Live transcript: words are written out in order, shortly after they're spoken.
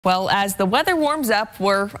Well, as the weather warms up,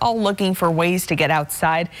 we're all looking for ways to get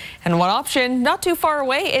outside. And one option not too far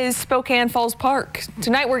away is Spokane Falls Park.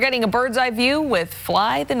 Tonight we're getting a bird's eye view with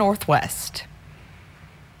Fly the Northwest.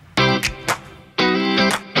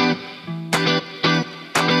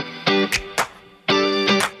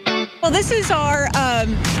 Well, this is our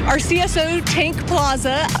CSO Tank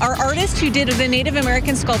Plaza. Our artist who did the Native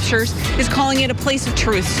American sculptures is calling it a place of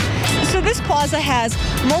truth. So this plaza has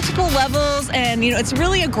multiple levels, and it's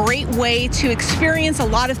really a great way to experience a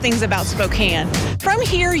lot of things about Spokane. From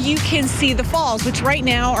here, you can see the falls, which right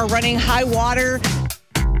now are running high water.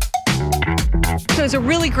 So it's a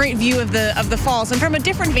really great view of the falls, and from a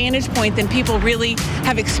different vantage point than people really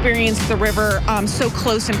have experienced the river so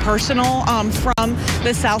close and personal from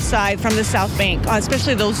the south side, from the south bank,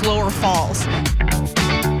 especially those lower falls.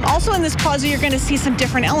 Also in this plaza, you're going to see some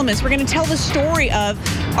different elements. We're going to tell the story of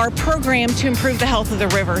our program to improve the health of the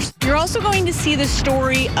rivers. You're also going to see the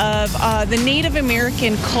story of the Native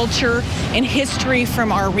American culture and history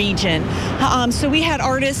from our region. So we had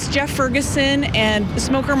artists Jeff Ferguson and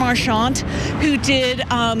Smoker Marchant who did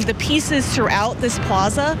the pieces throughout this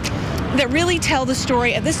plaza that really tell the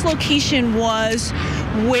story. This location was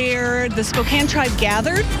where the Spokane tribe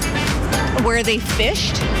gathered, where they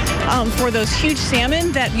fished for those huge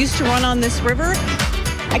salmon that used to run on this river.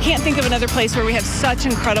 I can't think of another place where we have such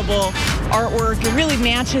incredible artwork. It really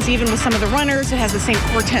matches even with some of the runners. It has the same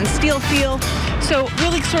Core 10 steel feel. So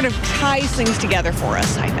really sort of ties things together for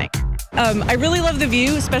us, I think. I really love the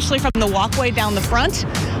view, especially from the walkway down the front.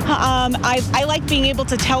 I like being able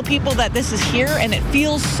to tell people that this is here, and it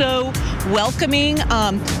feels so welcoming.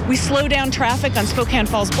 We slow down traffic on Spokane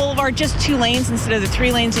Falls Boulevard, just 2 lanes instead of the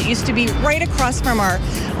 3 lanes it used to be, right across from our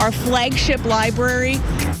flagship library.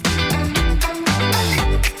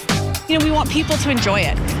 We want people to enjoy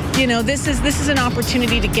it. This is an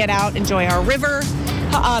opportunity to get out, enjoy our river,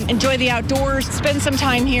 enjoy the outdoors, spend some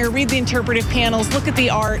time here, read the interpretive panels, look at the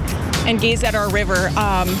art, and gaze at our river.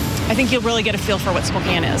 I think you'll really get a feel for what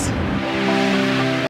Spokane is.